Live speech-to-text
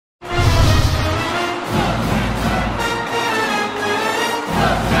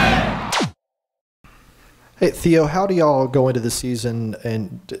Hey, Theo, how do y'all go into the season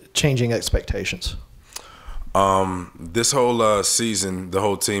and changing expectations? This whole season, the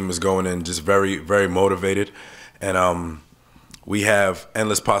whole team is going in just very, very motivated, and we have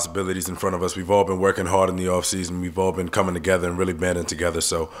endless possibilities in front of us. We've all been working hard in the off season. We've all been coming together and really banding together.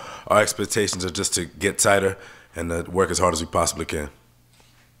 So our expectations are just to get tighter and work as hard as we possibly can.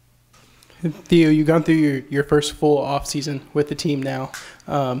 Theo, you've gone through your first full off season with the team now.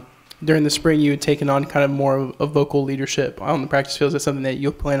 During the spring, you had taken on kind of more of vocal leadership on the practice field. Is that something that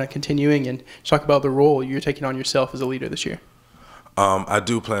you plan on continuing? And talk about the role you're taking on yourself as a leader this year. I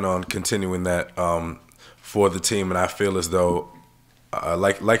do plan on continuing that for the team, and I feel as though,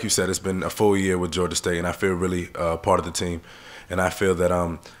 like you said, it's been a full year with Georgia State, and I feel really part of the team. And I feel that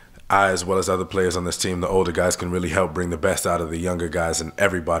I, as well as other players on this team, the older guys, can really help bring the best out of the younger guys and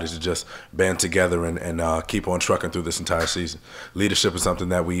everybody to just band together and keep on trucking through this entire season. Leadership is something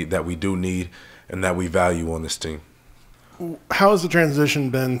that we do need and that we value on this team. How has the transition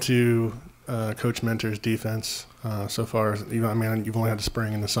been to Coach Mentor's defense so far? I mean, you've only had the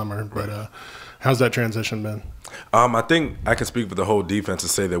spring and the summer, but how's that transition been? I think I can speak for the whole defense and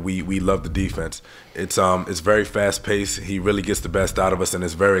say that we love the defense. It's very fast paced. He really gets the best out of us, and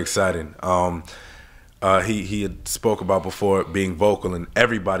it's very exciting. He had spoke about before being vocal, and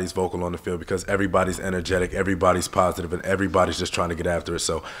everybody's vocal on the field because everybody's energetic, everybody's positive, and everybody's just trying to get after it.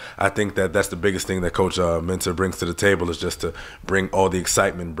 So I think that that's the biggest thing that Coach Mentor brings to the table, is just to bring all the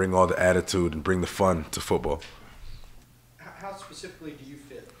excitement, bring all the attitude, and bring the fun to football. How specifically do you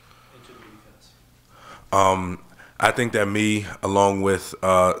fit into the defense? I think that me, along with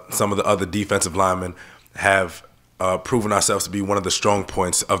some of the other defensive linemen, have proven ourselves to be one of the strong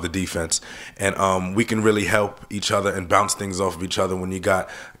points of the defense. And we can really help each other and bounce things off of each other when you got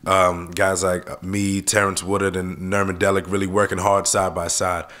guys like me, Terrence Woodard, and Nerman Delic really working hard side by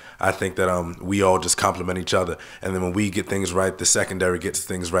side. I think that we all just complement each other. And then when we get things right, the secondary gets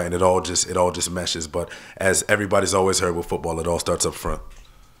things right, and it all just meshes. But as everybody's always heard with football, it all starts up front.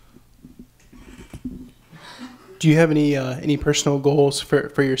 Do you have any personal goals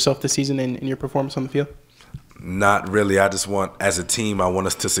for yourself this season and your performance on the field? Not really. I just want, as a team, I want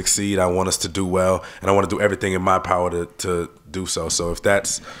us to succeed. I want us to do well, and I want to do everything in my power to do so. So if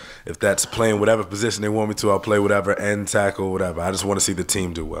that's playing whatever position they want me to, I'll play whatever, end, tackle, whatever. I just want to see the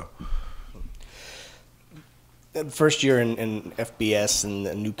team do well. First year in FBS and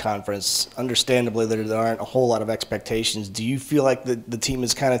a new conference, understandably there aren't a whole lot of expectations. Do you feel like the team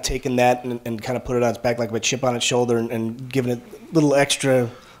has kind of taken that and kind of put it on its back like a chip on its shoulder and given it a little extra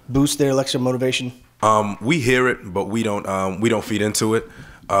boost there, extra motivation? We hear it, but we don't feed into it.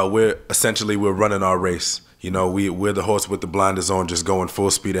 We're running our race. You know, we're the horse with the blinders on, just going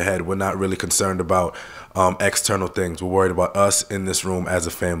full speed ahead. We're not really concerned about external things. We're worried about us in this room as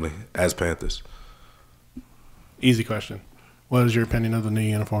a family, as Panthers. Easy question. What is your opinion of the new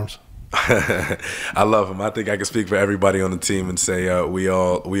uniforms? I love them. I think I can speak for everybody on the team and say we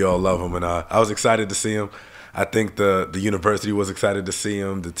all love them. And I was excited to see them. I think the university was excited to see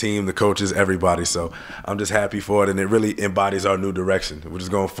them, the team, the coaches, everybody. So I'm just happy for it, and it really embodies our new direction. We're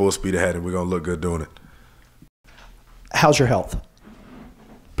just going full speed ahead, and we're going to look good doing it. How's your health?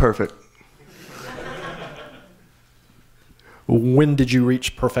 Perfect. When did you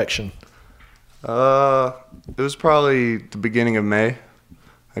reach perfection? It was probably the beginning of May.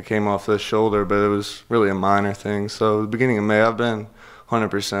 I came off the shoulder, but it was really a minor thing. So the beginning of May, I've been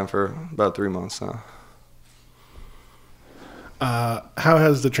 100% for about 3 months now. How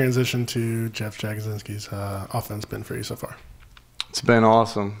has the transition to Jeff Jagodzinski's offense been for you so far? It's been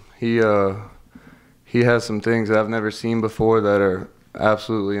awesome. He has some things that I've never seen before that are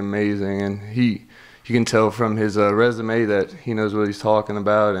absolutely amazing, and you can tell from his resume that he knows what he's talking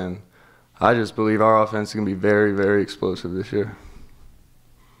about, and I just believe our offense is going to be very, very explosive this year.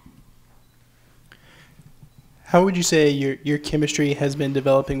 How would you say your chemistry has been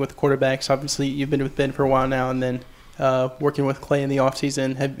developing with quarterbacks? Obviously, you've been with Ben for a while now, and then working with Clay in the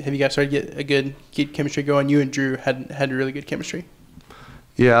offseason. Have you guys started to get a good chemistry going? You and Drew had really good chemistry.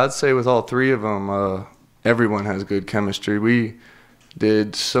 Yeah, I'd say with all three of them, everyone has good chemistry. We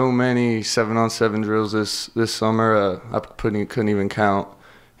did so many 7-on-7 drills this summer. I couldn't even count.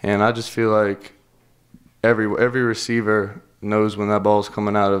 And I just feel like every receiver knows when that ball's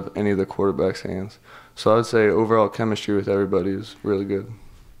coming out of any of the quarterback's hands. So I would say overall chemistry with everybody is really good.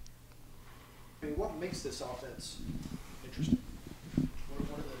 I mean, what makes this offense interesting?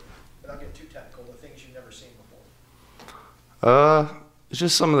 What are without getting too technical, the things you've never seen before? It's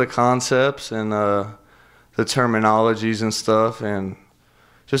just some of the concepts and the terminologies and stuff, and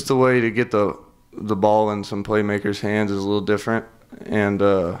just the way to get the ball in some playmakers' hands is a little different. And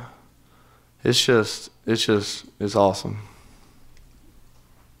it's it's awesome.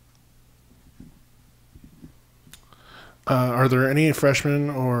 Are there any freshmen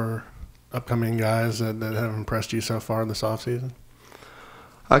or upcoming guys that have impressed you so far this offseason?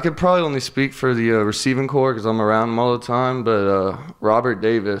 I could probably only speak for the receiving corps because I'm around them all the time, but Robert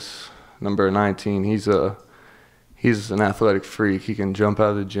Davis, number 19, he's an athletic freak. He can jump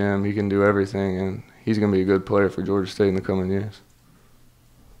out of the gym. He can do everything, and he's going to be a good player for Georgia State in the coming years.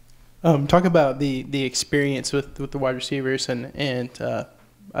 Talk about the experience with the wide receivers, and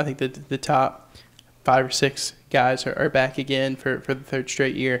I think that the top 5 or 6 guys are back again for the 3rd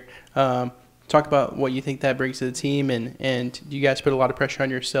straight year. Talk about what you think that brings to the team, and do you guys put a lot of pressure on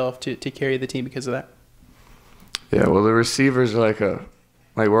yourself to carry the team because of that? Yeah, well, the receivers are like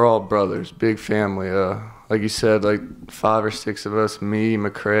we're all brothers, big family. Like you said, like 5 or 6 of us, me,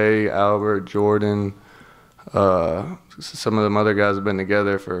 McCray, Albert, Jordan, some of them other guys have been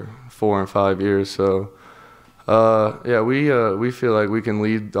together for 4 and 5 years. So, yeah, we feel like we can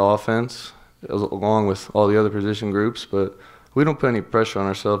lead the offense along with all the other position groups, but we don't put any pressure on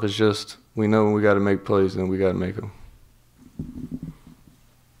ourselves. It's just we know when we got to make plays, and we got to make them.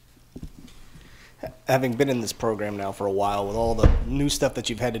 Having been in this program now for a while, with all the new stuff that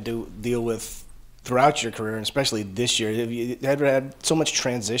you've had to deal with throughout your career, and especially this year, have you had so much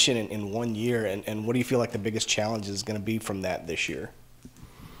transition in 1 year, and what do you feel like the biggest challenge is going to be from that this year?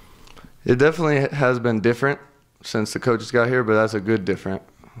 It definitely has been different since the coaches got here, but that's a good different.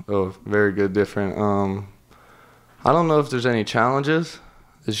 Oh, very good different. I don't know if there's any challenges.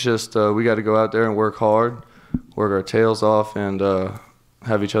 It's just we got to go out there and work hard, work our tails off, and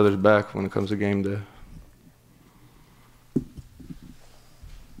have each other's back when it comes to game day.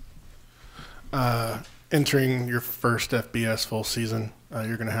 Entering your first FBS full season,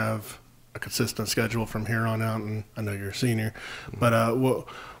 you're going to have a consistent schedule from here on out, and I know you're a senior. But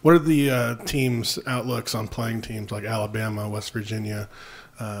what are the teams' outlooks on playing teams like Alabama, West Virginia,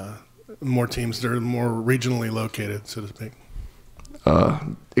 more teams that are more regionally located, so to speak?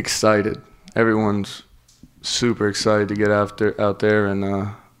 Excited. Everyone's super excited to get out there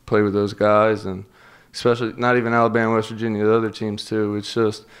and play with those guys, and especially not even Alabama, West Virginia, the other teams too. It's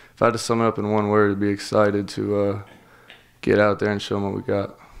just, if I had to sum it up in one word, it'd be excited to get out there and show them what we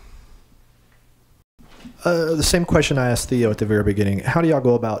got. The same question I asked Theo at the very beginning. How do y'all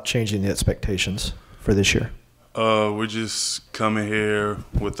go about changing the expectations for this year? We're just coming here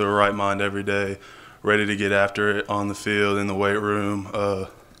with the right mind every day, ready to get after it on the field, in the weight room.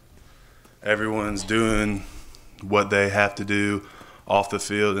 Everyone's doing what they have to do off the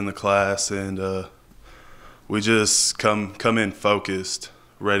field in the class, and we just come in focused,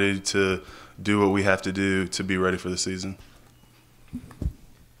 ready to do what we have to do to be ready for the season.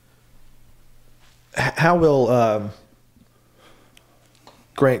 How will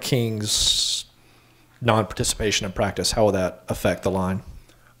Grant King's non-participation in practice, how will that affect the line?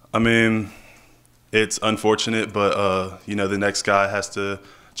 I mean, it's unfortunate, but the next guy has to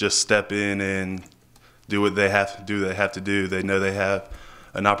just step in and do what they have to do. They know they have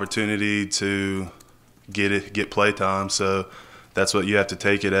an opportunity to get play time, so that's what you have to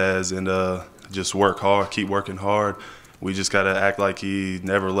take it as, and just work hard, keep working hard. We just got to act like he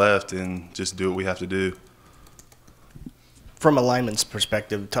never left and just do what we have to do. From a lineman's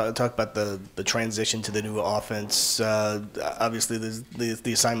perspective, talk about the transition to the new offense. Obviously,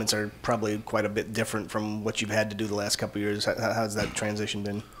 the assignments are probably quite a bit different from what you've had to do the last couple of years. How's that transition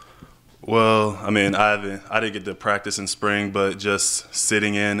been? Well, I mean, I didn't get to practice in spring, but just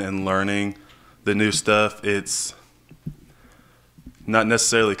sitting in and learning the new stuff, it's not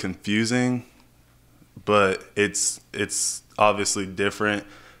necessarily confusing, but it's obviously different.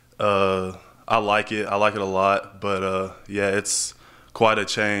 I like it. I like it a lot, but yeah, it's quite a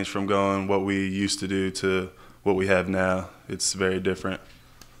change from going what we used to do to what we have now. It's very different.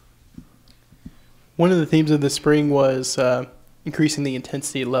 One of the themes of the spring was increasing the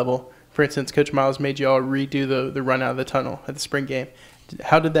intensity level. For instance, Coach Miles made you all redo the run out of the tunnel at the spring game.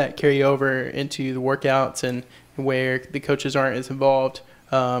 How did that carry over into the workouts and where the coaches aren't as involved?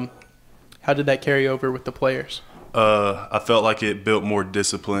 How did that carry over with the players? I felt like it built more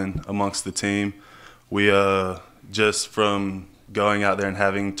discipline amongst the team. We just from going out there and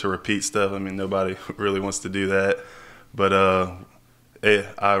having to repeat stuff, I mean, nobody really wants to do that. But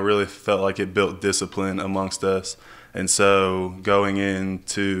I really felt like it built discipline amongst us. And so going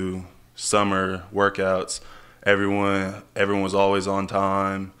into summer workouts, everyone was always on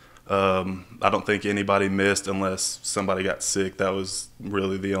time. I don't think anybody missed unless somebody got sick. That was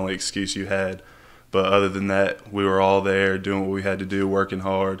really the only excuse you had. But other than that, we were all there doing what we had to do, working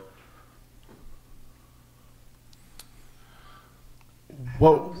hard.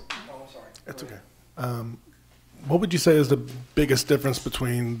 Well, it's okay. What would you say is the biggest difference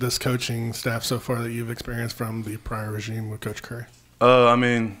between this coaching staff so far that you've experienced from the prior regime with Coach Curry? I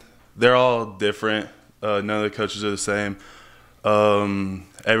mean, they're all different. None of the coaches are the same. All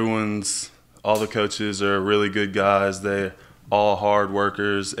the coaches are really good guys. They're all hard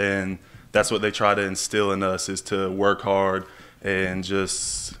workers, and that's what they try to instill in us, is to work hard and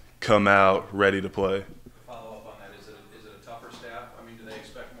just come out ready to play. Follow up on that, is it a tougher staff? I mean, do they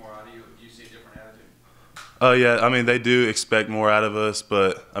expect more out of you? Do you see a different attitude? Yeah, I mean, they do expect more out of us,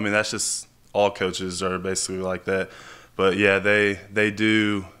 but, I mean, that's just all coaches are basically like that. But, yeah, they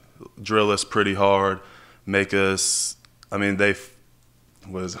do drill us pretty hard, make us – I mean, they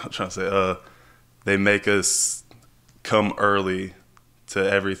make us come early to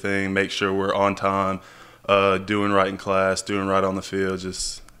everything, make sure we're on time, doing right in class, doing right on the field,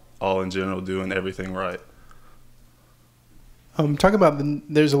 just all in general, doing everything right. Talk about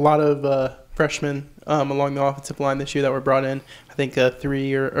there's a lot of freshmen along the offensive line this year that were brought in. I think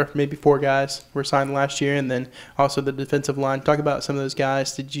 3 or maybe 4 guys were signed last year, and then also the defensive line. Talk about some of those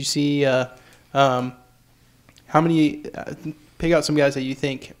guys. Did you see how many pick out some guys that you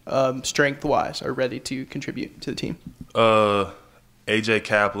think strength-wise are ready to contribute to the team? A.J.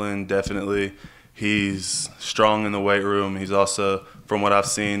 Kaplan, definitely. He's strong in the weight room. He's also, from what I've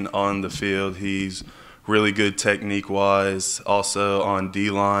seen on the field, he's really good technique-wise. Also on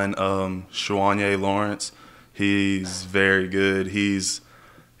D-line, Shawanye Lawrence, he's very good. He's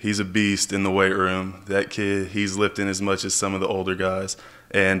a beast in the weight room. That kid, he's lifting as much as some of the older guys.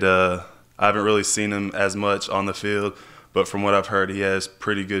 And I haven't really seen him as much on the field, but from what I've heard, he has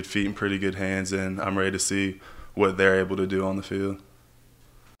pretty good feet and pretty good hands, and I'm ready to see what they're able to do on the field.